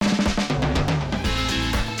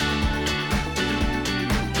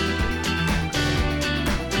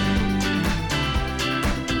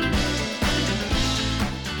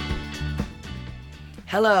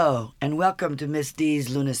Hello, and welcome to Miss D's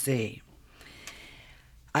Lunacy.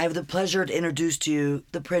 I have the pleasure to introduce to you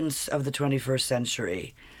the Prince of the 21st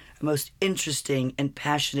century, a most interesting and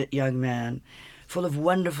passionate young man, full of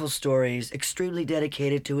wonderful stories, extremely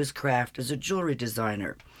dedicated to his craft as a jewelry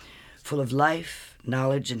designer, full of life,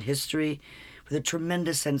 knowledge, and history, with a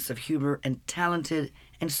tremendous sense of humor and talented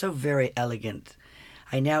and so very elegant.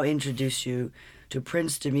 I now introduce you to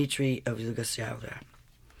Prince Dimitri of Yugoslavia.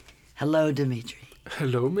 Hello, Dimitri.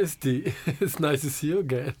 Hello, Miss D. It's nice to see you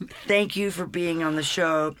again. Thank you for being on the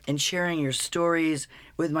show and sharing your stories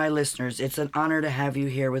with my listeners. It's an honor to have you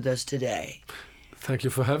here with us today. Thank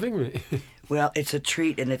you for having me. Well, it's a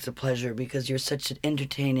treat and it's a pleasure because you're such an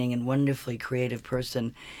entertaining and wonderfully creative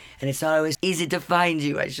person. And it's not always easy to find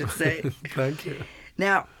you, I should say. Thank you.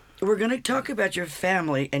 Now, we're going to talk about your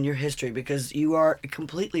family and your history because you are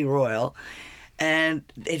completely royal. And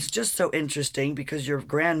it's just so interesting because your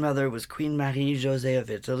grandmother was Queen Marie-José of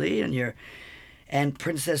Italy and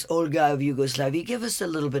Princess Olga of Yugoslavia. Give us a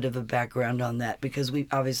little bit of a background on that because we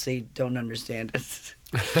obviously don't understand it.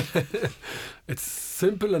 It's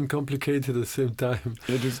simple and complicated at the same time.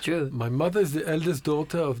 It is true. My mother is the eldest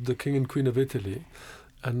daughter of the King and Queen of Italy,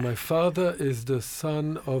 and my father is the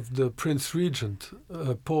son of the Prince Regent,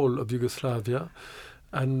 Paul of Yugoslavia,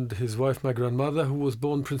 and his wife, my grandmother, who was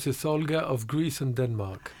born Princess Olga of Greece and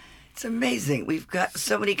Denmark. It's amazing. We've got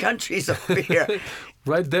so many countries over here.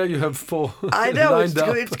 Right there you have four. I know.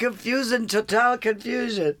 It's confusing, total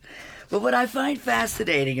confusion. But what I find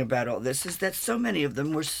fascinating about all this is that so many of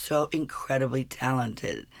them were so incredibly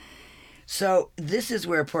talented. So this is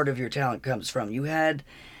where part of your talent comes from. You had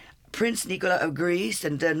Prince Nicola of Greece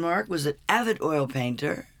and Denmark was an avid oil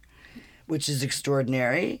painter, which is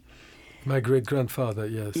extraordinary. My great-grandfather,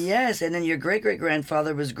 yes. Yes, and then your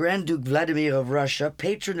great-great-grandfather was Grand Duke Vladimir of Russia,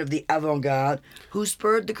 patron of the avant-garde, who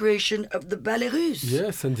spurred the creation of the Ballet Russe.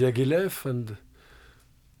 Yes, and Diaghilev and...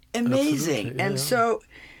 Amazing. Yeah. And so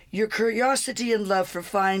your curiosity and love for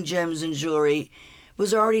fine gems and jewelry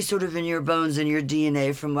was already sort of in your bones and your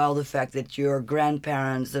DNA from all the fact that your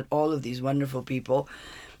grandparents and all of these wonderful people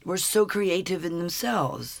were so creative in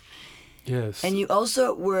themselves. Yes. And you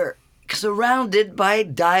also were surrounded by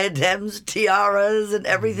diadems, tiaras, and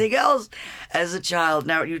everything else as a child.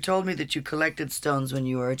 Now, you told me that you collected stones when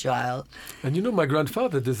you were a child. And you know, my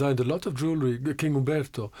grandfather designed a lot of jewelry, King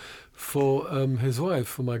Umberto, for his wife,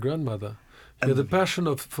 for my grandmother. He had a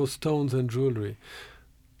passion for stones and jewelry.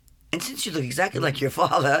 And since you look exactly like your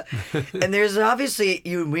father, and there's obviously,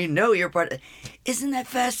 we know you're part of, isn't that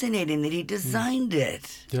fascinating that he designed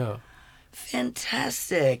it? Yeah.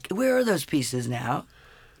 Fantastic. Where are those pieces now?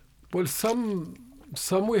 Well, some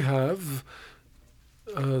we have,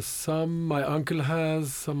 some my uncle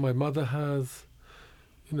has, some my mother has.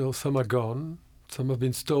 You know, some are gone. Some have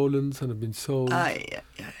been stolen, some have been sold. Yeah.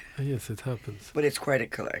 Yes, it happens. But it's quite a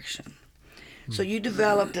collection. So you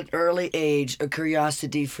developed at early age a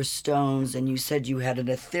curiosity for stones, and you said you had an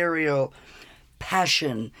ethereal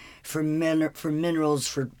passion for minerals,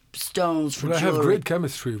 for stones, for Well, jewelry. I have great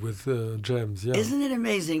chemistry with gems, yeah. Isn't it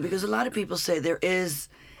amazing? Because a lot of people say there is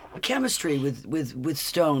chemistry with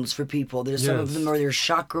stones for people. There's some of them are their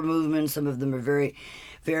chakra movements, some of them are very,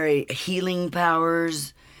 very healing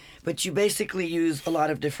powers. But you basically use a lot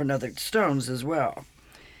of different other stones as well.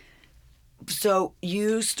 So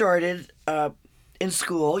you started in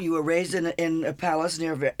school. You were raised in a palace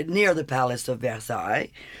near the Palace of Versailles.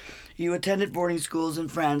 You attended boarding schools in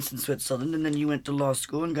France and Switzerland, and then you went to law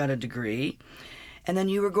school and got a degree. And then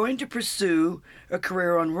you were going to pursue a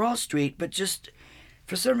career on Wall Street, but just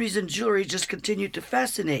for some reason, jewelry just continued to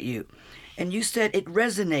fascinate you. And you said it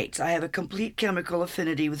resonates. I have a complete chemical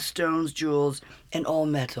affinity with stones, jewels, and all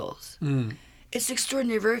metals. It's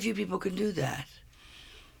extraordinary. Very few people can do that.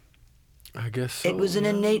 I guess so. It was an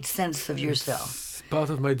innate sense of yourself. It's part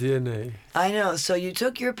of my DNA. I know. So you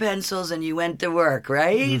took your pencils and you went to work,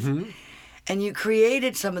 right? Mm-hmm. And you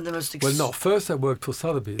created some of the most... Well, no. First I worked for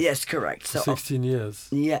Sotheby's. Yes, correct. For 16 years.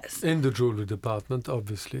 Yes. In the jewelry department,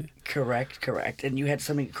 obviously. Correct. And you had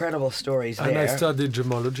some incredible stories there. And I studied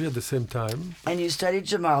gemology at the same time. And you studied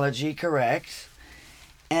gemology, correct.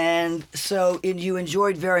 And so you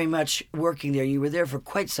enjoyed very much working there. You were there for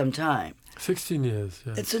quite some time. 16 years,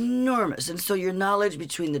 yes. It's enormous. And so your knowledge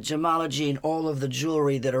between the gemology and all of the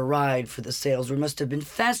jewelry that arrived for the sales must have been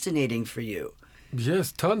fascinating for you.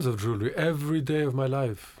 Yes, tons of jewelry. Every day of my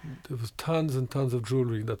life. There was tons and tons of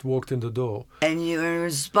jewelry that walked in the door. And you were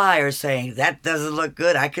inspired saying, that doesn't look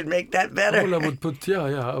good, I could make that better. Well, I would put,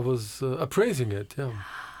 I was appraising it,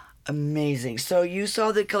 Amazing. So you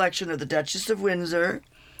saw the collection of the Duchess of Windsor.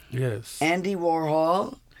 Yes. Andy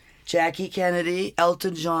Warhol. Jackie Kennedy,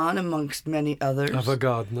 Elton John, amongst many others. Ava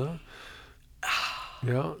Gardner.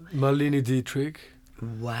 Yeah, Marlene Dietrich.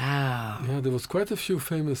 Wow. Yeah, there was quite a few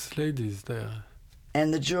famous ladies there.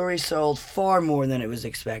 And the jewelry sold far more than it was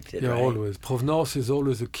expected, Yeah, right? always. Provenance is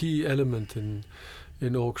always a key element in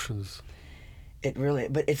auctions. It really,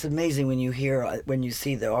 but it's amazing when you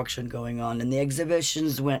see the auction going on, and the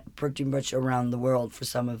exhibitions went pretty much around the world for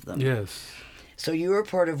some of them. Yes. So you were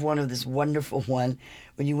part of one of this wonderful one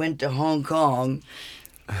when you went to Hong Kong.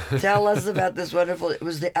 Tell us about this wonderful. It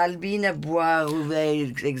was the Albina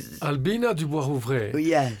Boisrouvray. Albina du Boisrouvray.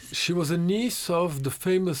 Yes. She was a niece of the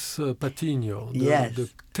famous Patiño, the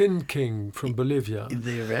Tin King from Bolivia.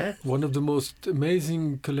 One of the most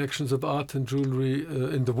amazing collections of art and jewelry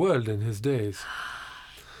in the world in his days.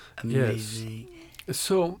 Amazing. Yes.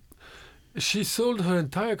 So she sold her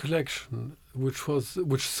entire collection, which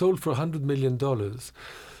sold for $100 million.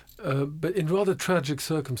 But in rather tragic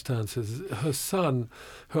circumstances. Her son,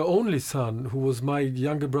 her only son, who was my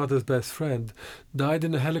younger brother's best friend, died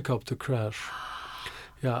in a helicopter crash.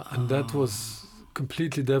 Yeah, and that was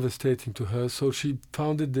completely devastating to her. So she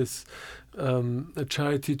founded this a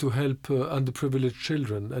charity to help underprivileged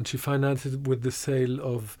children, and she financed it with the sale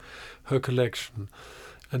of her collection.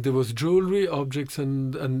 And there was jewelry, objects,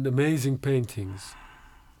 and amazing paintings.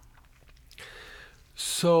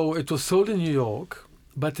 So it was sold in New York.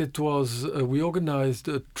 But it was, we organized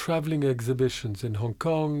traveling exhibitions in Hong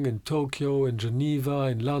Kong, in Tokyo, in Geneva,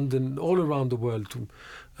 in London, all around the world to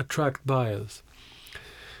attract buyers.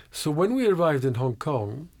 So when we arrived in Hong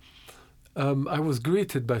Kong, I was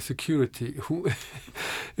greeted by security who,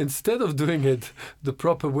 instead of doing it the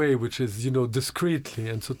proper way, which is, discreetly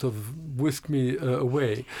and sort of whisk me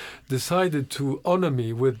away, decided to honor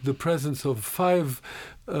me with the presence of 5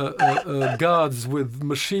 guards with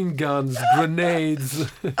machine guns, grenades.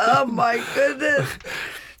 Oh my goodness!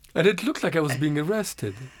 And it looked like I was being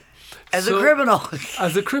arrested. As a criminal.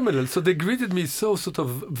 As a criminal. So they greeted me so sort of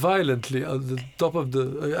violently at the top of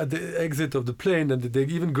at the exit of the plane, and they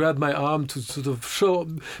even grabbed my arm to sort of show,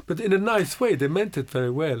 but in a nice way. They meant it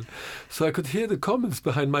very well. So I could hear the comments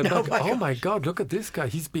behind my back. Oh my God, look at this guy.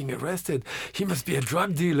 He's being arrested. He must be a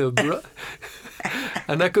drug dealer.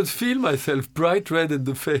 And I could feel myself bright red in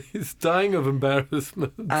the face, dying of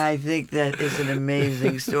embarrassment. I think that is an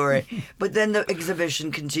amazing story. But then the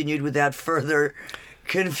exhibition continued without further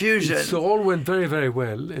confusion. So all went very, very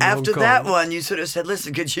well in After Hong Kong. that one, you sort of said,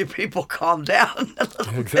 listen, could you people calm down a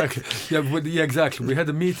little Exactly. bit? Yeah, exactly. We had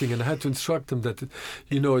a meeting and I had to instruct them that,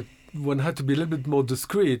 one had to be a little bit more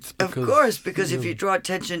discreet. Because, of course, because if you draw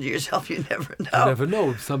attention to yourself, you never know. You never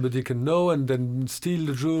know. Somebody can know and then steal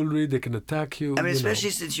the jewelry. They can attack you. I mean,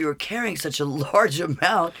 especially since you were carrying such a large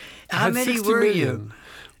amount. How many were you?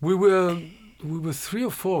 We were 3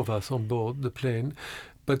 or 4 of us on board the plane.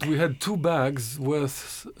 But we had 2 bags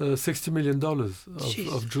worth $60 million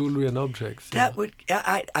of jewelry and objects. That would,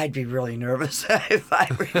 I'd be really nervous if I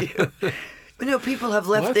were you. But people have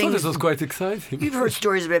left things. I thought this was quite exciting. You've heard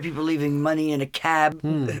stories about people leaving money in a cab,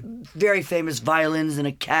 very famous violins in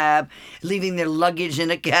a cab, leaving their luggage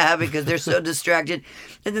in a cab because they're so distracted.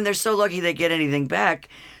 And then they're so lucky they get anything back.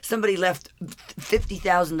 Somebody left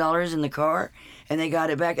 $50,000 in the car and they got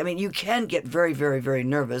it back. I mean, you can get very, very, very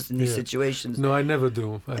nervous in these situations. No, I never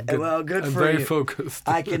do. Well, good I'm for you. very focused.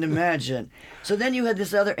 I can imagine. So then you had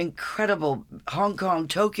this other incredible Hong Kong,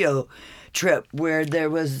 Tokyo trip where there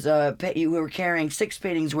was you were carrying 6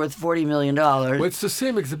 paintings worth $40 million. Well, it's the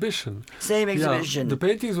same exhibition. Same exhibition. Yeah, the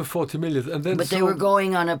paintings were $40 million, and then they were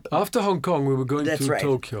going on after Hong Kong. We were going to right.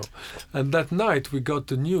 Tokyo, and that night we got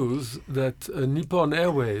the news that Nippon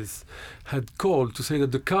Airways had called to say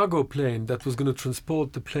that the cargo plane that was going to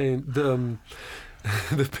transport the paintings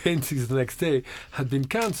the next day had been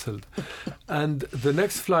cancelled, and the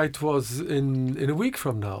next flight was in a week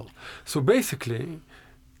from now. So basically,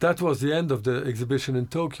 that was the end of the exhibition in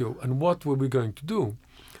Tokyo. And what were we going to do?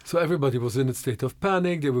 So everybody was in a state of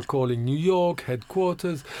panic. They were calling New York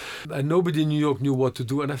headquarters, and nobody in New York knew what to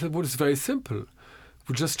do. And I said, well, it's very simple.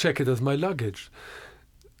 We'll just check it as my luggage.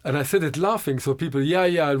 And I said it laughing, so people,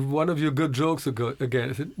 one of your good jokes again.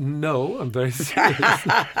 I said, no, I'm very serious.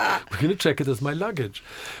 We're going to check it as my luggage.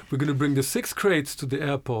 We're going to bring the 6 crates to the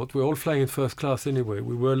airport. We're all flying in first class anyway.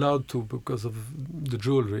 We were allowed to because of the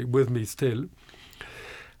jewelry with me still.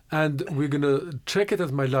 And we're going to check it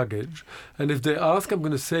as my luggage. And if they ask, I'm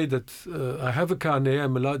going to say that I have a carnet.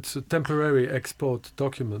 I'm allowed, it's a temporary export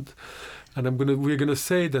document. And we're gonna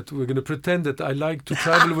say that we're gonna pretend that I like to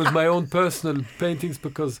travel with my own personal paintings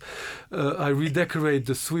because I redecorate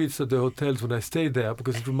the suites at the hotels when I stay there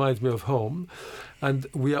because it reminds me of home. And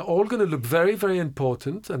we are all gonna look very, very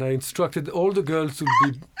important. And I instructed all the girls to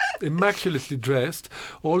be immaculately dressed,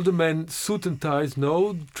 all the men suit and ties,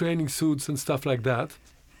 no training suits and stuff like that.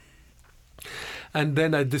 And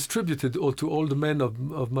then I distributed to all the men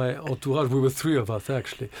of my entourage, we were 3 of us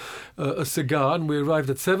actually, a cigar, and we arrived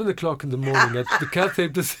at 7 o'clock in the morning at the Cathay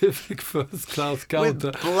Pacific first class counter.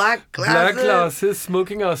 With black glasses? Black glasses,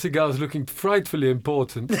 smoking our cigars, looking frightfully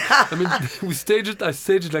important. I mean, I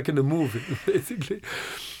staged it like in a movie, basically.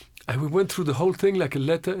 And we went through the whole thing like a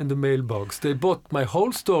letter in the mailbox. They bought my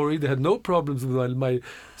whole story. They had no problems with my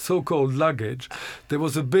so-called luggage. There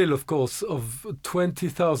was a bill, of course, of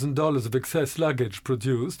 $20,000 of excess luggage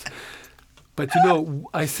produced. But,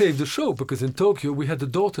 I saved the show because in Tokyo we had the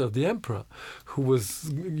daughter of the emperor who was,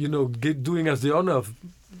 doing us the honor of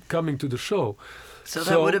coming to the show. So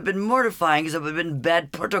that would have been mortifying because it would have been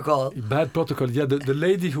bad protocol. Bad protocol, yeah. The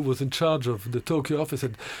lady who was in charge of the Tokyo office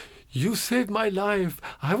said, "You saved my life.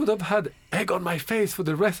 I would have had egg on my face for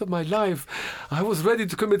the rest of my life. I was ready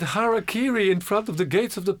to commit harakiri in front of the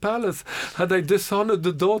gates of the palace had I dishonored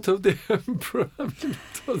the daughter of the emperor." I mean,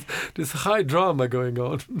 it was this high drama going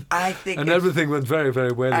on. And everything went very,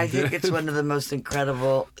 very well. I think it's one of the most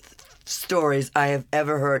incredible stories I have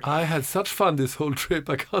ever heard. I had such fun this whole trip,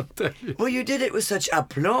 I can't tell you. Well, you did it with such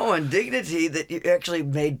aplomb and dignity that you actually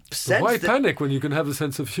made sense. Why panic when you can have a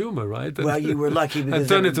sense of humor, right? Well, you were lucky because... and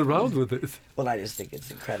turn it around with it. Well, I just think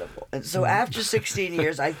it's incredible. And so after 16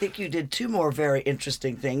 years, I think you did 2 more very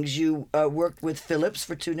interesting things. You worked with Philips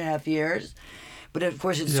for 2.5 years. But of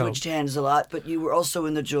course, it switched hands a lot. But you were also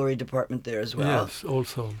in the jewelry department there as well. Yes,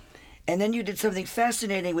 also. And then you did something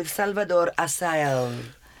fascinating with Salvador Asael.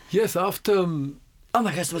 Yes, after... oh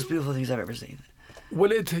my gosh, the most beautiful things I've ever seen.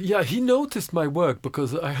 Well, he noticed my work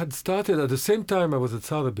because I had started at the same time I was at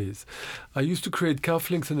Sotheby's. I used to create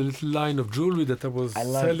cufflinks and a little line of jewelry that I was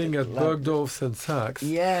selling at Bergdorf's and Saks.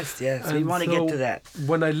 Yes. So we want to get to that.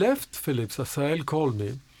 When I left Philips, Asael called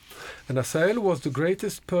me. And Asael was the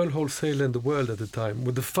greatest pearl wholesaler in the world at the time,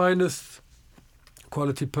 with the finest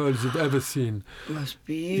quality pearls you've ever seen. Must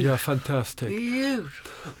be beautiful. Yeah, fantastic.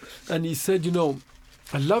 Beautiful. And he said,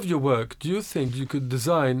 I love your work. Do you think you could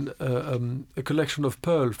design a collection of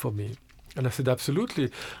pearl for me? And I said,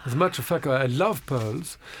 absolutely. As a matter of fact, I love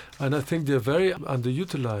pearls, and I think they're very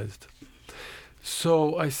underutilized.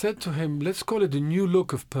 So I said to him, let's call it a new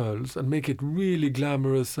look of pearls and make it really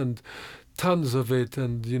glamorous and tons of it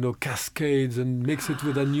and, cascades and mix it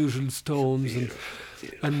with unusual stones.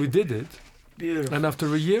 And we did it. Beautiful. And after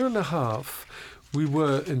 1.5 years, we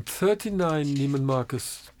were in 39 Neiman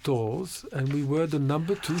Marcus stores, and we were the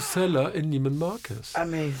number 2 seller in Neiman Marcus.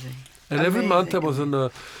 Amazing. And every month I was in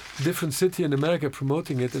a different city in America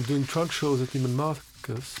promoting it and doing trunk shows at Neiman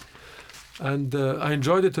Marcus. And I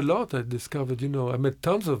enjoyed it a lot. I discovered, I met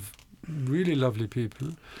tons of really lovely people.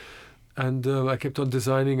 And I kept on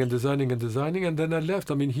designing, and then I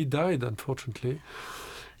left. I mean, he died, unfortunately.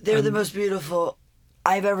 They're the most beautiful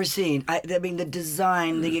I've ever seen. I mean, the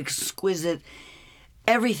design, the exquisite...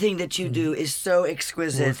 Everything that you do is so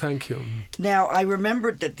exquisite. Well, thank you. Now, I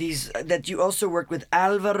remembered that you also worked with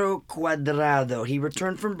Álvaro Cuadrado. He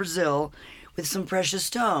returned from Brazil with some precious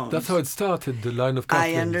stones. That's how it started, the line of cufflinks.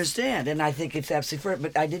 I understand, and I think it's absolutely fair,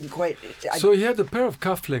 but I didn't quite... So he had a pair of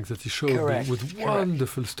cufflinks that he showed me with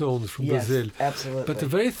wonderful stones from Brazil. Absolutely. But a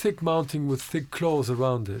very thick mounting with thick claws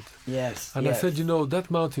around it. Yes. And I said, that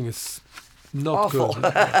mounting is... not awful.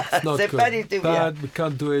 Good. It's not good. Bad, we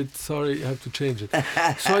can't do it. Sorry, you have to change it.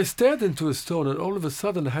 So I stared into a stone, and all of a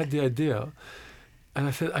sudden I had the idea. And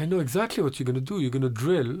I said, I know exactly what you're going to do. You're going to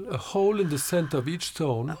drill a hole in the center of each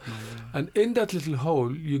stone. And in that little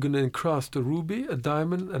hole, you're going to encrust a ruby, a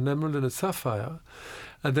diamond, an emerald, and a sapphire.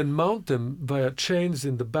 And then mount them via chains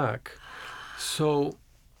in the back. So...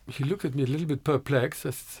 he looked at me a little bit perplexed.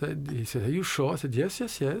 He said, are you sure? I said, yes,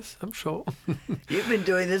 I'm sure. You've been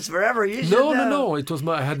doing this forever. You should know. No. It was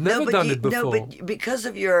I had never done it before. No, but because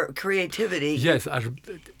of your creativity. Yes,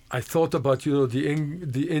 I thought about, the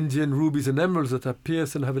Indian rubies and emeralds that are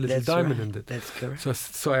pierced and have a little diamond in it. That's correct.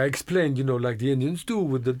 So I explained, like the Indians do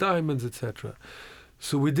with the diamonds, etc.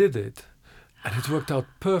 So we did it. And it worked out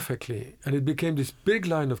perfectly. And it became this big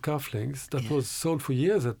line of cufflinks that was sold for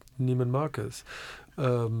years at Neiman Marcus.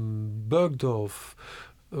 Bergdorf,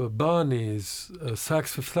 Barney's,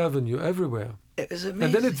 Saks Fifth Avenue, everywhere. It was amazing.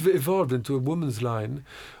 And then it evolved into a woman's line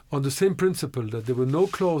on the same principle that there were no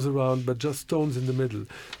claws around but just stones in the middle.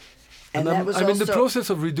 And I'm in the process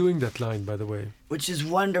of redoing that line, by the way. Which is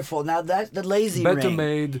wonderful. Now, the lazy Better ring.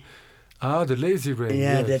 made. Ah, the lazy ring.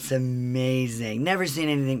 Yeah, yes. that's amazing. Never seen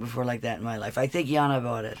anything before like that in my life. I think Jana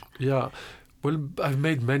bought it. Yeah. Well, I've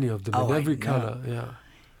made many of them in every color. Yeah.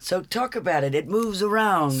 So talk about it. It moves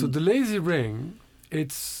around. So the lazy ring,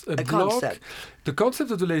 it's a block. Concept. The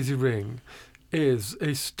concept of the lazy ring is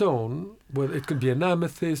a stone, well, it can be an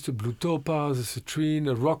amethyst, a blue topaz, a citrine,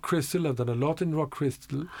 a rock crystal. I've done a lot in rock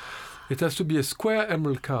crystal. It has to be a square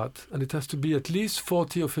emerald cut, and it has to be at least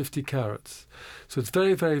 40 or 50 carats. So it's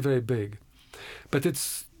very, very, very big. But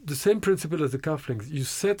it's the same principle as the cufflinks. You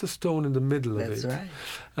set a stone in the middle of it. That's right.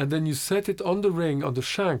 And then you set it on the ring, on the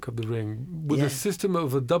shank of the ring, with a system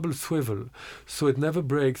of a double swivel. So it never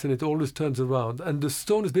breaks and it always turns around. And the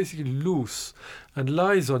stone is basically loose and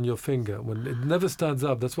lies on your finger. When it never stands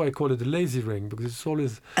up. That's why I call it a lazy ring, because it's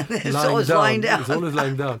always, lying down. It's always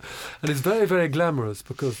lying down. And it's very, very glamorous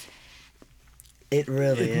because it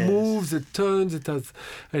really is. It moves, it turns,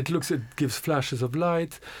 it gives flashes of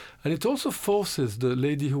light. And it also forces the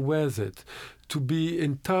lady who wears it to be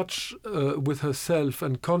in touch with herself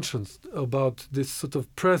and conscious about this sort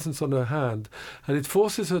of presence on her hand. And it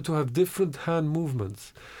forces her to have different hand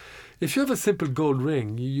movements. If you have a simple gold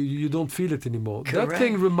ring, you don't feel it anymore. Correct. That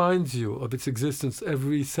thing reminds you of its existence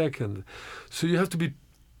every second. So you have to be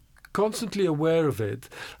constantly aware of it,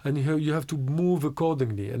 and you have to move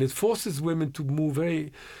accordingly. And it forces women to move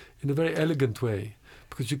in a very elegant way,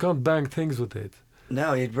 because you can't bang things with it.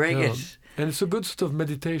 No, you'd break it. And it's a good sort of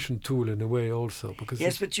meditation tool in a way also. Because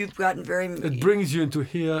yes, but you've gotten very... It brings you into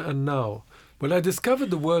here and now. Well, I discovered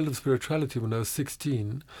the world of spirituality when I was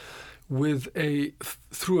 16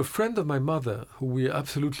 through a friend of my mother, who we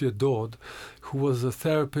absolutely adored, who was a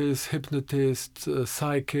therapist, hypnotist,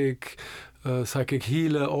 psychic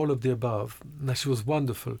healer, all of the above. And she was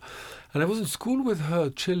wonderful. And I was in school with her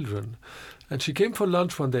children. And she came for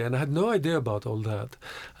lunch one day, and I had no idea about all that.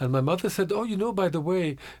 And my mother said, oh, by the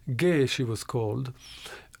way, Gay, she was called.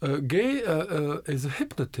 Gay is a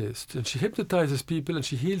hypnotist, and she hypnotizes people, and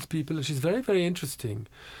she heals people, and she's very, very interesting.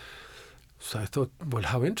 So I thought, well,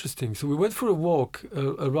 how interesting. So we went for a walk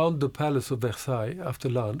around the Palace of Versailles after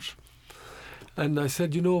lunch. And I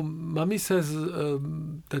said, Mommy says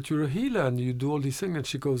that you're a healer and you do all these things. And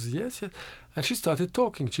she goes, yes. And she started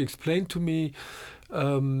talking. She explained to me,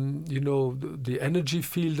 the energy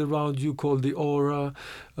field around you called the aura,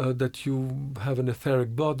 that you have an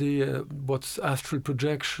etheric body, what's astral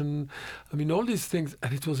projection. I mean, all these things.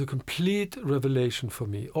 And it was a complete revelation for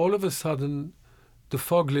me. All of a sudden, the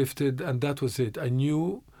fog lifted, and that was it. I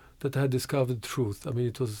knew that I had discovered truth. I mean,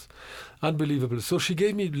 it was unbelievable. So she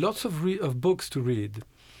gave me lots of books to read,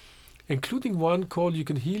 including one called You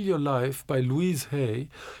Can Heal Your Life by Louise Hay,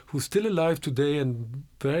 who's still alive today and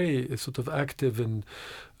very sort of active in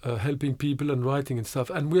helping people and writing and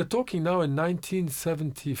stuff. And we're talking now in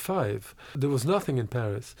 1975. There was nothing in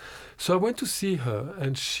Paris. So I went to see her,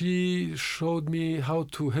 and she showed me how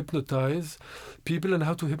to hypnotize people and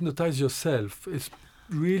how to hypnotize yourself. It's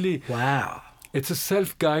really... Wow. It's a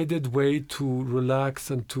self-guided way to relax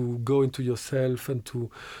and to go into yourself and to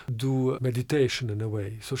do meditation in a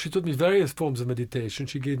way. So she taught me various forms of meditation.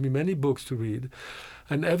 She gave me many books to read.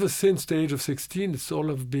 And ever since the age of 16,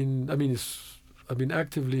 I've been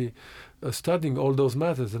actively studying all those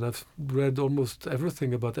matters. And I've read almost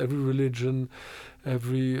everything about every religion,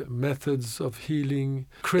 every methods of healing,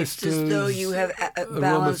 crystals, it's as though you have a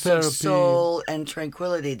balance of soul and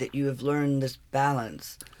tranquility, that you have learned this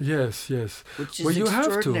balance. Yes. Which is you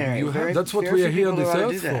extraordinary. You have to. That's what we are here on this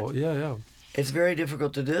earth for. Yeah. It's very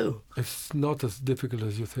difficult to do. It's not as difficult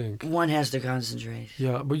as you think. One has to concentrate.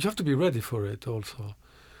 Yeah, but you have to be ready for it also.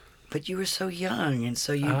 But you were so young, and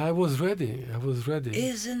so you... I was ready.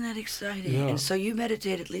 Isn't that exciting? Yeah. And so you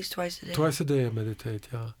meditate at least twice a day? Twice a day I meditate,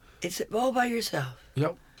 yeah. It's all by yourself?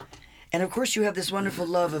 Yep. And of course you have this wonderful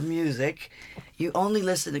love of music. You only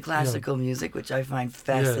listen to classical music, which I find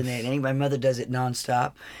fascinating. Yes. My mother does it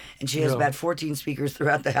nonstop. And she has about 14 speakers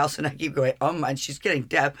throughout the house, and I keep going, and she's getting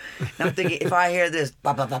deaf. And I'm thinking, if I hear this,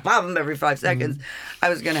 ba-ba-ba-bum, every 5 seconds, I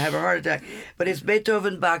was going to have a heart attack. But it's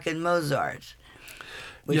Beethoven, Bach, and Mozart.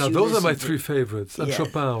 Those are my 3 favorites. And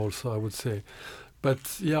Chopin also, I would say.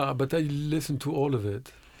 But I listen to all of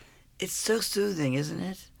it. It's so soothing, isn't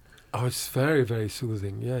it? Oh, it's very, very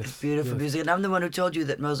soothing, yes. It's beautiful music. And I'm the one who told you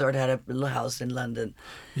that Mozart had a little house in London.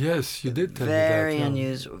 Yes, you did tell me that. Very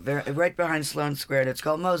unusual. Right behind Sloane Square. It's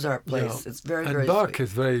called Mozart Place. Yeah. It's very, very Bach sweet.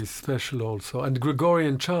 is very special also. And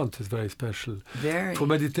Gregorian chant is very special. Very. For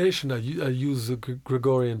meditation, I use a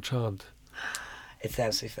Gregorian chant. It's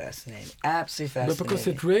absolutely fascinating. Absolutely fascinating. But because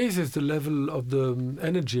it raises the level of the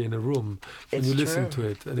energy in a room when you listen to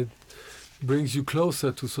it. And it brings you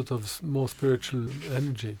closer to sort of more spiritual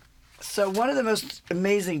energy. So one of the most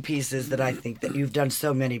amazing pieces that I think that you've done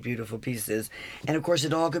so many beautiful pieces, and of course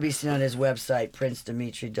it all could be seen on his website,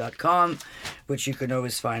 princedimitri.com, which you can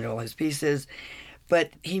always find all his pieces.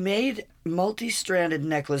 But he made multi-stranded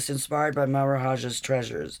necklace inspired by Maharaja's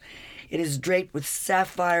treasures. It is draped with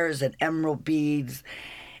sapphires and emerald beads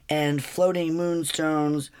and floating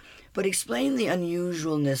moonstones. But explain the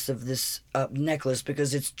unusualness of this necklace,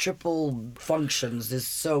 because its triple functions is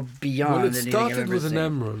so beyond well, it anything started I've ever with seen. an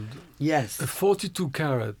emerald. Yes. A 42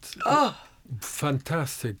 carat. Oh!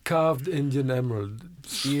 Fantastic. Carved Indian emerald.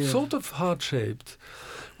 Yeah. Sort of heart-shaped,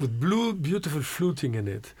 with blue, beautiful fluting in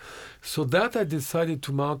it. So that I decided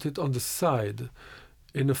to mount it on the side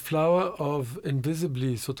in a flower of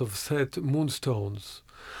invisibly sort of set moonstones.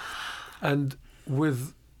 And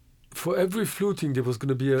for every fluting, there was going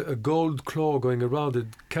to be a gold claw going around it,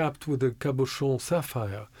 capped with a cabochon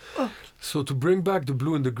sapphire. Oh. So to bring back the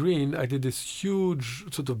blue and the green, I did this huge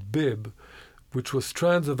sort of bib, which was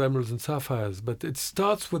strands of emeralds and sapphires. But it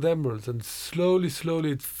starts with emeralds, and slowly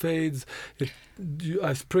it fades.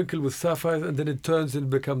 I sprinkle with sapphires, and then it turns and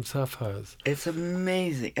becomes sapphires. It's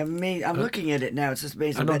amazing. I'm looking at it now. It's just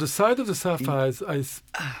amazing. And on the side of the sapphires,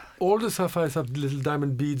 all the sapphires have little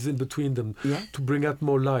diamond beads in between them to bring out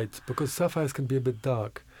more light, because sapphires can be a bit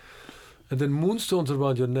dark. And then moonstones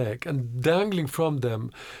around your neck, and dangling from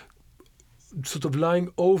them, sort of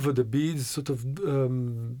lying over the beads, sort of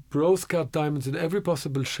rose-cut diamonds in every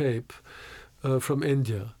possible shape from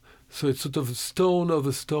India. So it's sort of stone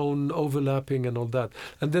over stone, overlapping and all that.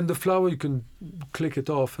 And then the flower, you can click it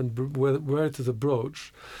off and wear it as a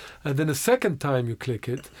brooch. And then a second time you click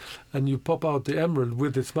it, and you pop out the emerald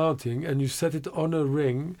with its mounting, and you set it on a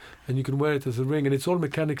ring, and you can wear it as a ring. And it's all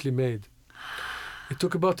mechanically made. It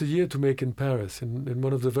took about a year to make in Paris, in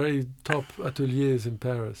one of the very top ateliers in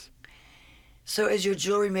Paris. So is your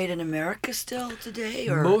jewelry made in America still today?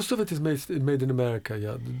 Or? Most of it is made in America,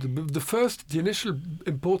 yeah. The initial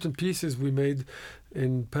important pieces we made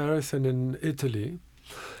in Paris and in Italy.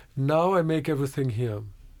 Now I make everything here,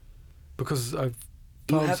 because I've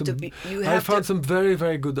found some very,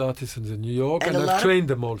 very good artisans in New York, and I've trained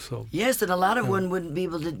them also. Yes, and a lot of one wouldn't be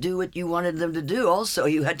able to do what you wanted them to do also.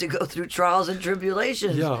 You had to go through trials and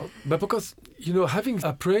tribulations. Yeah, but because, having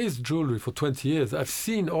appraised jewelry for 20 years, I've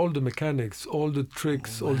seen all the mechanics, all the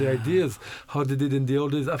tricks, all the ideas, how they did in the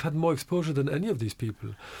old days. I've had more exposure than any of these people.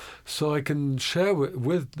 So I can share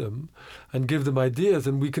with them and give them ideas,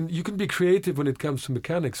 and you can be creative when it comes to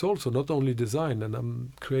mechanics also, not only design, and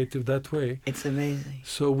I'm creative that way. It's amazing.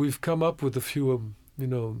 So we've come up with a few,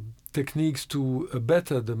 techniques to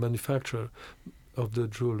better the manufacture of the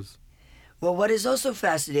jewels. Well, what is also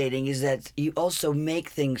fascinating is that you also make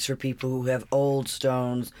things for people who have old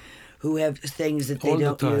stones, who have things that they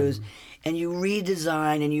don't use, and you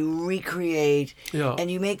redesign and you recreate, and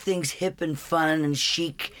you make things hip and fun and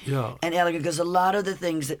chic and elegant, because a lot of the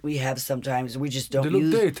things that we have sometimes we just don't use. They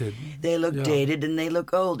look dated. They look dated and they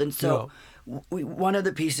look old. And so one of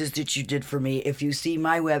the pieces that you did for me, if you see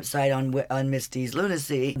my website on Misty's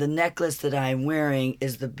Lunacy, the necklace that I'm wearing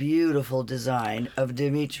is the beautiful design of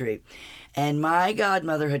Dimitri. And my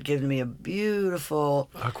godmother had given me a beautiful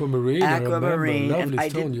aquamarine, and I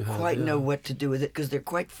didn't quite know what to do with it, because they're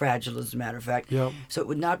quite fragile, as a matter of fact. Yeah. So it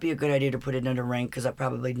would not be a good idea to put it in a ring, because I'd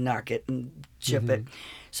probably knock it and chip it.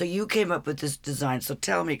 So you came up with this design. So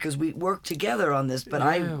tell me, because we worked together on this, but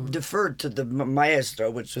I deferred to the maestro,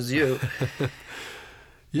 which was you.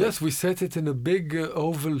 Yes, we set it in a big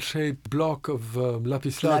oval-shaped block of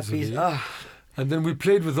lapis lazuli. And then we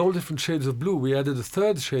played with all different shades of blue. We added a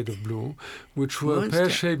third shade of blue, which were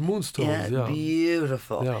pear-shaped moonstones. Yeah,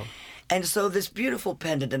 beautiful. Yeah. And so this beautiful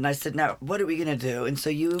pendant, and I said, now, what are we going to do? And so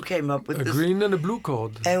you came up with this. A green and a blue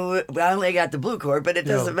cord. And I only got the blue cord, but it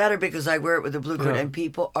doesn't matter, because I wear it with the blue cord, and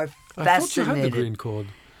people are fascinated. I thought you had the green cord.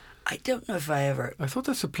 I don't know if I ever... I thought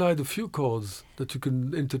I supplied a few cords that you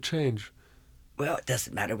can interchange. Well, it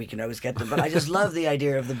doesn't matter. We can always get them. But I just love the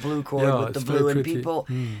idea of the blue cord with the blue. And people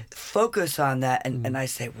focus on that. And I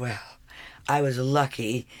say, well, I was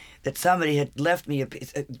lucky that somebody had left me a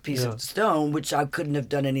piece of stone, which I couldn't have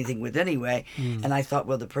done anything with anyway. And I thought,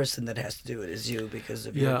 well, the person that has to do it is you, because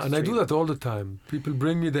of your and I do that all the time. People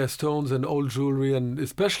bring me their stones and old jewelry, and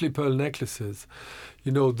especially pearl necklaces.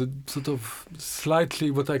 The sort of slightly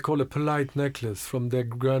what I call a polite necklace from their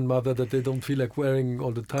grandmother that they don't feel like wearing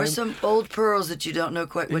all the time. Or some old pearls that you don't know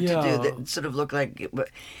quite what to do, that sort of look like...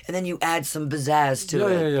 And then you add some pizzazz to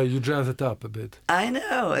it. Yeah, you jazz it up a bit. I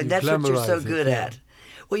know, and that's what you're so good at.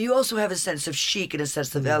 Well, you also have a sense of chic and a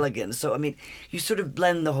sense of elegance. So, I mean, you sort of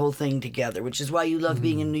blend the whole thing together, which is why you love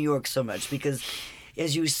being in New York so much, because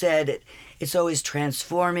as you said, it's always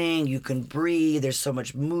transforming. You can breathe. There's so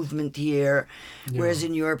much movement here. Whereas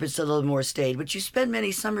in Europe, it's a little more staid. But you spent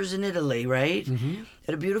many summers in Italy, right? Mm-hmm.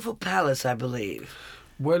 At a beautiful palace, I believe.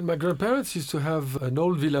 Well, my grandparents used to have an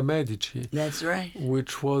old Villa Medici. That's right.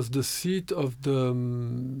 Which was the seat of the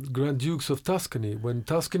Grand Dukes of Tuscany, when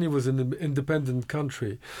Tuscany was an independent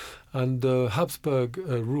country, and Habsburg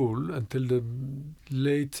ruled until the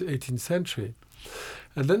late 18th century.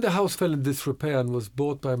 And then the house fell in disrepair and was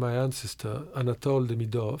bought by my ancestor, Anatole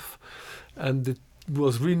Demidov, and it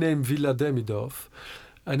was renamed Villa Demidov.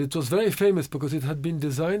 And it was very famous because it had been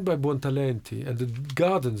designed by Buontalenti, and the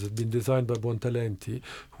gardens had been designed by Buontalenti,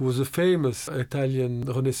 who was a famous Italian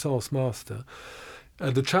Renaissance master.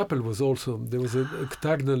 And the chapel was also, there was a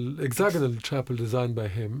hexagonal chapel designed by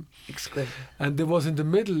him. Exquisite. And there was in the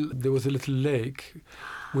middle, there was a little lake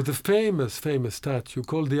with a famous statue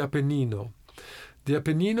called the Appennino. The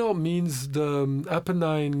Appennino means the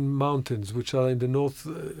Apennine Mountains, which are in the north,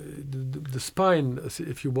 the spine,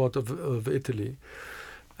 if you want, of Italy.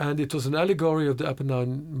 And it was an allegory of the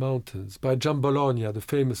Apennine Mountains by Giambologna, the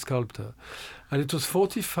famous sculptor. And it was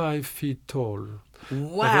 45 feet tall.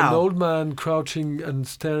 Wow. Of an old man crouching and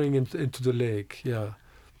staring into the lake, yeah.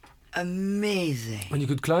 Amazing. And you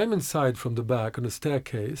could climb inside from the back on a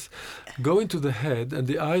staircase, go into the head, and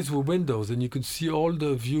the eyes were windows, and you could see all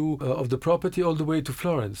the view of the property all the way to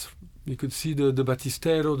Florence. You could see the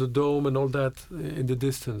Battistero, the dome, and all that in the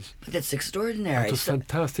distance. That's extraordinary. It was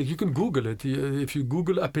fantastic. You can Google it. If you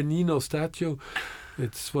Google Appennino statue,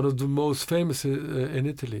 it's one of the most famous in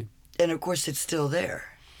Italy. And of course, it's still there.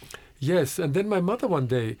 Yes, and then my mother one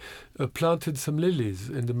day planted some lilies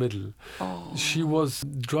in the middle. Oh. She was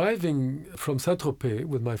driving from Saint-Tropez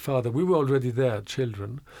with my father. We were already there,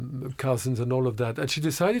 children, cousins and all of that. And she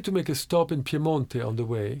decided to make a stop in Piemonte on the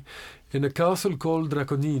way, in a castle called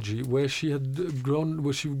Racconigi, where she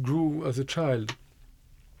grew as a child.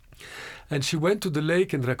 And she went to the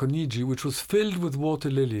lake in Racconigi, which was filled with water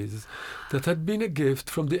lilies that had been a gift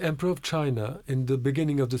from the Emperor of China in the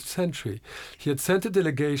beginning of the century. He had sent a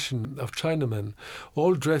delegation of Chinamen,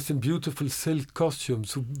 all dressed in beautiful silk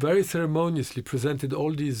costumes, who very ceremoniously presented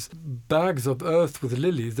all these bags of earth with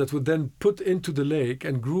lilies that were then put into the lake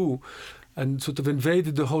and grew and sort of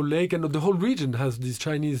invaded the whole lake, and the whole region has these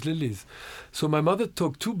Chinese lilies. So my mother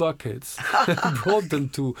took 2 buckets and brought them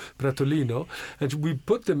to Pratolino, and we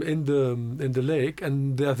put them in the lake,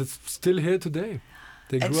 and they are still here today.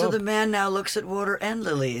 And so the man now looks at water and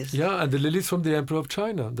lilies. Yeah, and the lilies from the Emperor of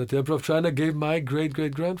China, that the Emperor of China gave my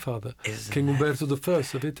great-great-grandfather, King Umberto I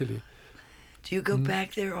of Italy. Do you go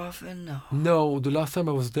back there often? No. No, the last time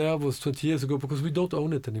I was there was 20 years ago, because we don't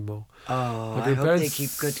own it anymore. Oh, I hope they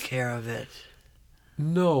keep good care of it.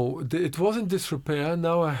 No, it was in disrepair.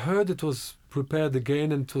 Now I heard it was repaired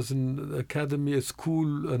again, and it was an academy, a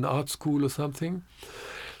school, an art school or something.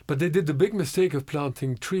 But they did the big mistake of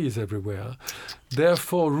planting trees everywhere,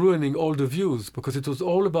 therefore ruining all the views, because it was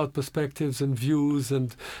all about perspectives and views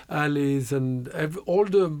and alleys, and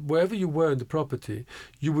wherever you were in the property,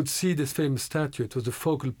 you would see this famous statue. It was the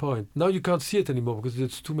focal point. Now you can't see it anymore because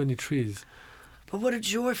there's too many trees. But what a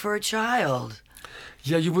joy for a child.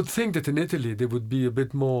 Yeah, you would think that in Italy they would be a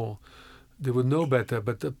bit more, they would know better,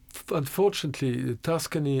 but unfortunately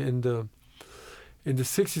Tuscany in the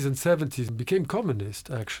 60s and 70s became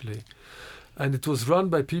communist, actually. And it was run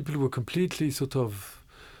by people who were completely sort of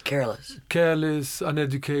careless,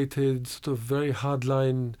 uneducated, sort of very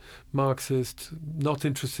hardline Marxist, not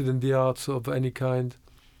interested in the arts of any kind.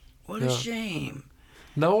 What a shame.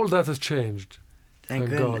 Now all that has changed. Thank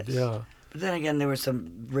goodness. God, yeah. But then again, there were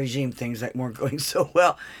some regime things that weren't going so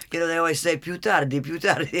well. You know, they always say più tardi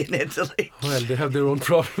in Italy. Well, they have their own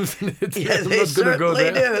problems in Italy. Yeah, they certainly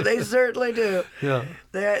do. They certainly do. Yeah.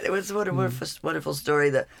 It was a wonderful story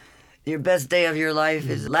that your best day of your life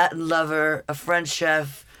is Latin lover, a French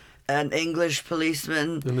chef, an English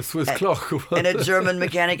policeman, and a Swiss clock, and a German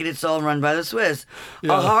mechanic, and it's all run by the Swiss.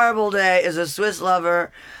 Yeah. A horrible day is a Swiss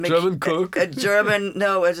lover, German cook, it's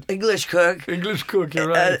English cook. English cook, you're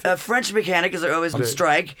right. A French mechanic, because they're always on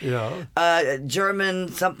strike. Yeah. German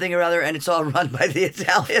something or other, and it's all run by the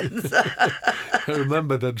Italians. I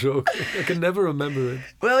remember that joke. I can never remember it.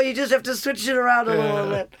 Well, you just have to switch it around a little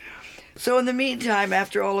bit. So in the meantime,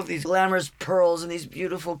 after all of these glamorous pearls and these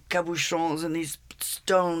beautiful cabochons and these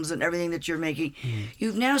stones and everything that you're making,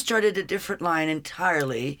 you've now started a different line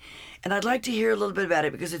entirely, and I'd like to hear a little bit about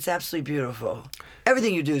it, because it's absolutely beautiful.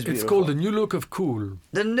 Everything you do is beautiful. It's called The New Look of Cool.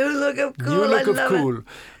 The New Look of Cool. New Look I of love Cool. It.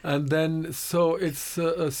 And then, so it's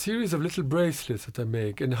a series of little bracelets that I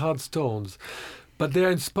make in hard stones. But they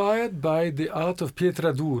are inspired by the art of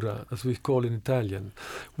pietra dura, as we call in Italian,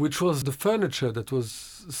 which was the furniture that was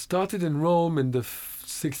started in Rome in the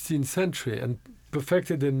 16th century and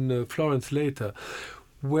perfected in Florence later,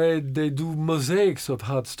 where they do mosaics of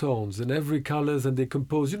hard stones in every colors, and they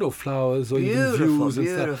compose, flowers or even views and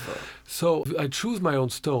stuff. So I choose my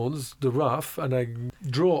own stones, the rough, and I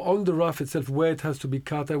draw on the rough itself where it has to be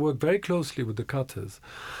cut. I work very closely with the cutters.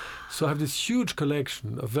 So I have this huge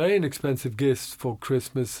collection of very inexpensive gifts for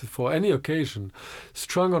Christmas, for any occasion,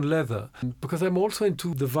 strung on leather. Because I'm also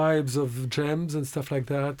into the vibes of gems and stuff like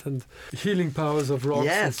that, and healing powers of rocks.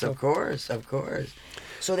 Yes, of course.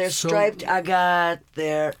 So there's striped agate,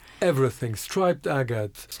 they're... Everything. Striped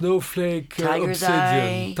agate, snowflake tiger's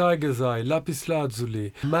obsidian, eye. tiger's eye, lapis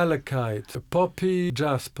lazuli, malachite, poppy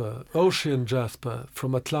jasper, ocean jasper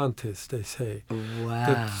from Atlantis, they say. Wow.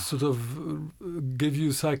 That sort of give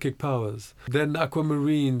you psychic powers. Then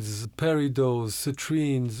aquamarines, peridots,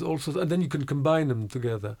 citrines, also, and then you can combine them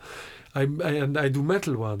together. I do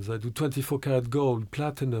metal ones. I do 24 karat gold,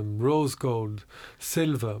 platinum, rose gold,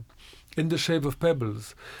 silver, in the shape of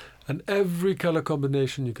pebbles, and every color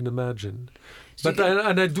combination you can imagine. So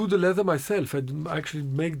I do the leather myself. I actually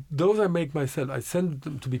make those. I make myself. I send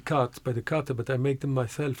them to be cut by the cutter, but I make them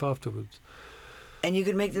myself afterwards. And you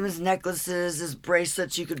can make them as necklaces, as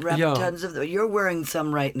bracelets. You could wrap tons of them. You're wearing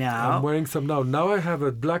some right now. I'm wearing some now. Now I have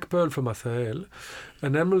a black pearl from Asael,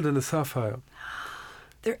 an emerald and a sapphire.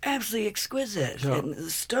 They're absolutely exquisite. Yeah. And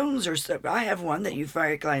the stones are so... I have one that you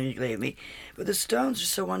very kindly gave me, but the stones are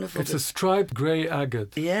so wonderful. It's a striped grey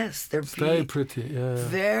agate. Yes, they're very pretty. Yeah.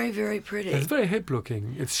 Very, very pretty. It's very hip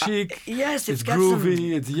looking. It's chic. Yes, it's got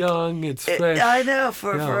groovy. It's young. It's fresh. I know.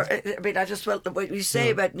 I just felt what you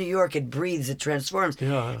say about New York. It breathes. It transforms.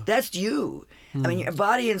 Yeah. That's you. I mean, your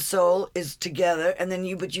body and soul is together, and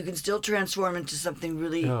then but you can still transform into something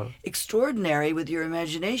really extraordinary with your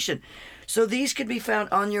imagination. So these could be found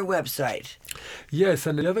on your website. Yes,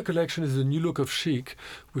 and the other collection is the New Look of Chic,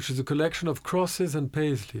 which is a collection of crosses and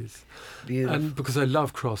paisleys. Beautiful. And because I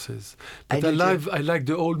love crosses. But I like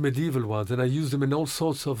the old medieval ones, and I use them in all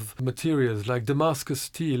sorts of materials, like Damascus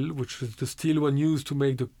steel, which is the steel one used to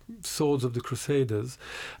make the swords of the Crusaders.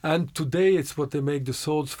 And today it's what they make the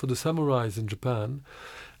swords for the samurais in Japan.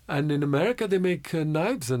 And in America, they make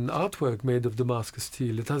knives and artwork made of Damascus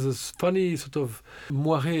steel. It has a funny sort of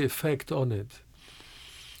moiré effect on it.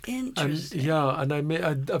 Interesting. And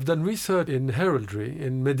I've done research in heraldry,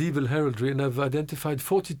 in medieval heraldry, and I've identified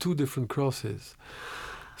 42 different crosses.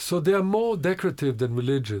 So they are more decorative than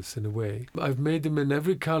religious in a way. I've made them in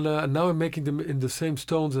every color, and now I'm making them in the same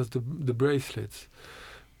stones as the bracelets.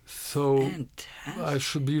 So fantastic. I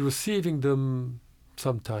should be receiving them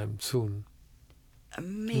sometime soon.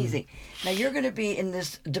 Amazing. Now you're going to be in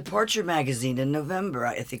this Departure magazine in November,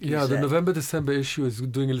 I think you said. The November-December issue is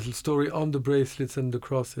doing a little story on the bracelets and the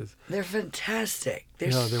crosses. They're fantastic.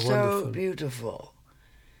 They're so wonderful. Beautiful.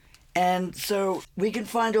 And so we can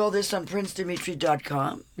find all this on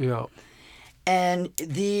PrinceDimitri.com. Yeah. And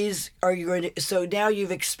these are you going to... So now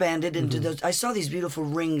you've expanded into those... I saw these beautiful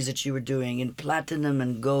rings that you were doing in platinum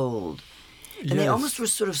and gold. And they almost were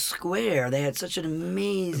sort of square. They had such an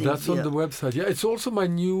amazing That's feel. On the website. Yeah, it's also my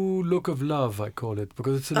new look of love, I call it,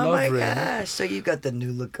 because it's a love ring. Oh my gosh. So you've got the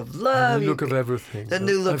new look of love. The new look of everything. The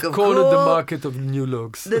new look of I've cool. called it the market of new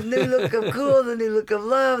looks. The new look of cool, the new look of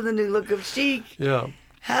love, the new look of chic. Yeah.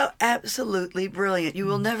 How absolutely brilliant. You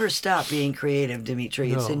will never stop being creative,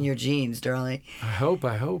 Dimitri. It's in your genes, darling. I hope.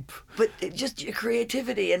 But just your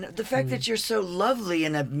creativity and the fact that you're so lovely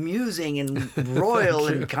and amusing and royal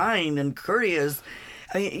and kind and courteous.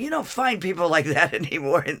 I mean, you don't find people like that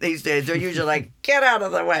anymore in these days. They're usually like, get out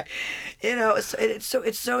of the way.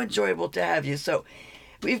 It's so enjoyable to have you. So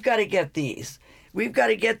we've got to get these.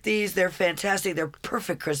 They're fantastic. They're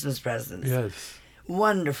perfect Christmas presents. Yes.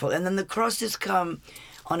 Wonderful. And then the crosses come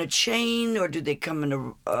on a chain, or do they come in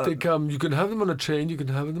a... They come, you can have them on a chain, you can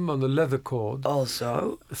have them on a leather cord.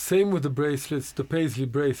 Also. Same with the bracelets, the paisley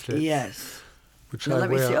bracelets. Yes. Which now I let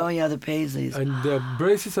wear. me see. Oh, yeah, the paisleys. And they're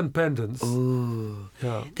bracelets and pendants. Ooh.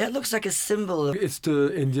 Yeah. That looks like a symbol of... It's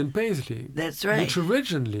the Indian paisley. That's right. Which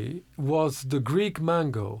originally was the Greek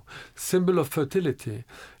mango, symbol of fertility.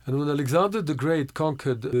 And when Alexander the Great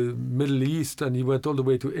conquered the Middle East and he went all the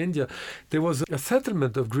way to India, there was a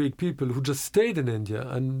settlement of Greek people who just stayed in India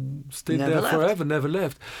and stayed there forever, never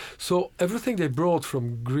left. So everything they brought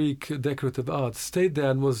from Greek decorative art stayed there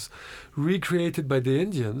and was recreated by the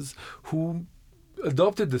Indians, who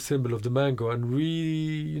adopted the symbol of the mango, and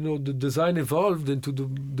the design evolved into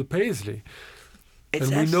the paisley.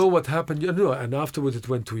 We know what happened, and afterwards it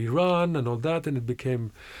went to Iran and all that, and it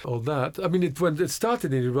became all that. I mean, it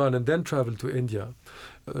started in Iran and then traveled to India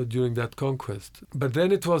during that conquest. But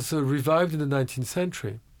then it was revived in the 19th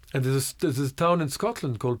century. And there's a town in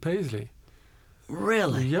Scotland called Paisley.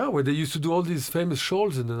 Really? Yeah, where they used to do all these famous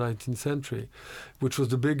shawls in the 19th century, which was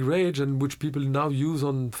the big rage and which people now use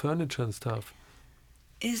on furniture and stuff.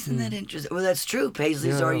 Isn't that interesting? Well, that's true.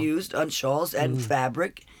 Paisleys are used on shawls and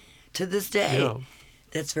fabric to this day. Yeah.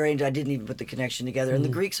 That's very. I didn't even put the connection together, and the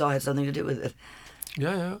Greeks all had something to do with it.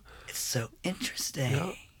 Yeah. It's so interesting.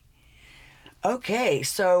 Yeah. Okay,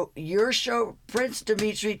 so your show,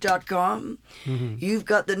 PrinceDimitri.com. You've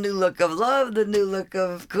got the new look of love, the new look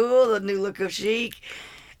of cool, the new look of chic,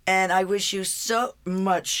 and I wish you so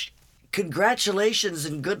much congratulations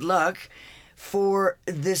and good luck for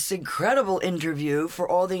this incredible interview, for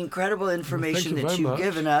all the incredible information that you've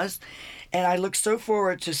given us. And I look so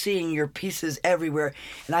forward to seeing your pieces everywhere.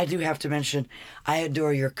 And I do have to mention, I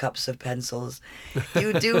adore your cups of pencils.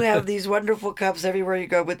 You do have these wonderful cups everywhere you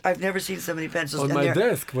go. I've never seen so many pencils. On my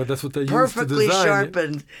desk, well, that's what I use to design. Perfectly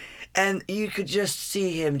sharpened. And you could just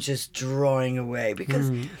see him just drawing away. Because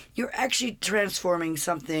you're actually transforming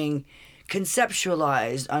something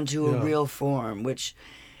conceptualized onto a real form, which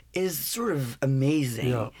is sort of amazing.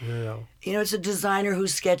 Yeah. You know, it's a designer who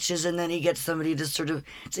sketches and then he gets somebody to sort of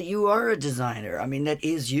say, you are a designer. I mean, that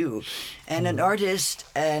is you. And an artist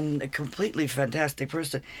and a completely fantastic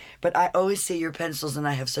person. But I always see your pencils and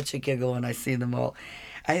I have such a giggle when I see them all.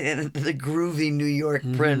 The groovy New York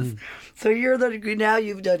Prince. So now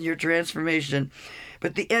you've done your transformation.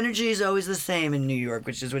 But the energy is always the same in New York,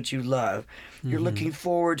 which is what you love. You're looking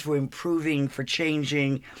forward to improving, for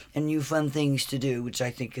changing, and new fun things to do, which I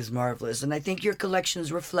think is marvelous. And I think your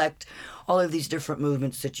collections reflect all of these different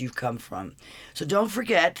movements that you've come from. So don't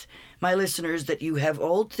forget, my listeners, that you have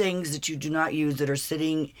old things that you do not use that are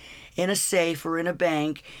sitting in a safe or in a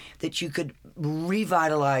bank that you could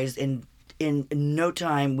revitalize in no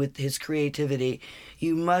time with his creativity.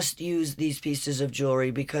 You must use these pieces of jewelry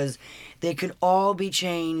because they can all be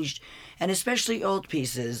changed, and especially old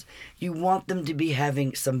pieces, you want them to be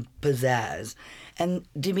having some pizzazz. And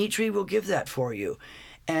Dimitri will give that for you.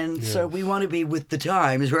 And so we want to be with the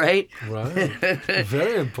times, right? Right.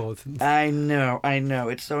 Very important. I know.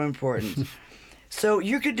 It's so important. So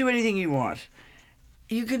you can do anything you want.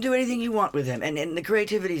 You can do anything you want with him, and the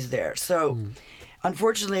creativity's there. So...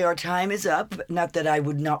 Unfortunately, our time is up. Not that I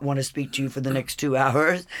would not want to speak to you for the next 2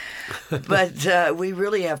 hours, but we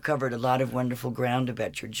really have covered a lot of wonderful ground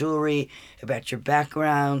about your jewelry, about your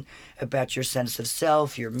background, about your sense of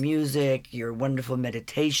self, your music, your wonderful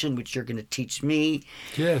meditation, which you're going to teach me.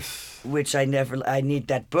 Yes. Which I need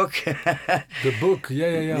that book. The book,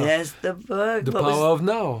 yeah. Yes, the book. The Power of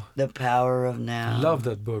Now. The Power of Now. Love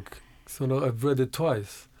that book. So now I've read it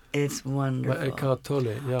twice. It's wonderful. By Eckhart Tolle,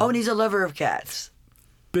 yeah. Oh, and he's a lover of cats.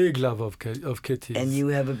 Big love of kitties. And you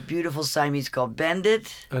have a beautiful Siamese called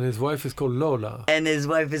Bandit. And his wife is called Lola. And his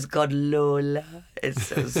wife is called Lola. It's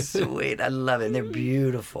so sweet. I love it. And they're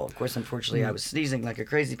beautiful. Of course, unfortunately, I was sneezing like a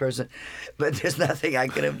crazy person, but there's nothing I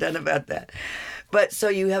could have done about that. But so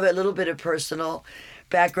you have a little bit of personal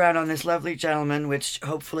background on this lovely gentleman, which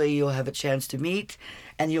hopefully you'll have a chance to meet.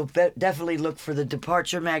 And you'll definitely look for the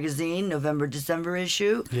Departure magazine, November-December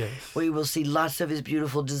issue. Yes. Where you will see lots of his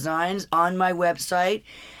beautiful designs. On my website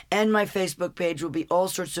and my Facebook page will be all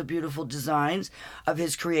sorts of beautiful designs of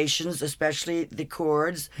his creations, especially the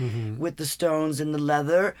cords with the stones and the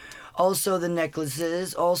leather. Also the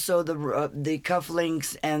necklaces, also the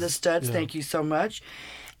cufflinks and the studs. Yeah. Thank you so much.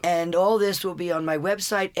 And all this will be on my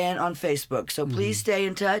website and on Facebook. So please stay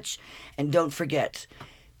in touch. And don't forget,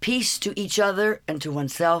 peace to each other and to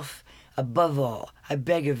oneself above all. I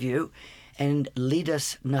beg of you. And lead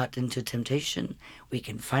us not into temptation. We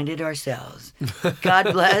can find it ourselves.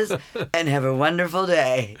 God bless and have a wonderful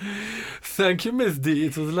day. Thank you, Miss D.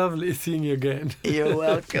 It was lovely seeing you again. You're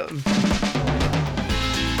welcome.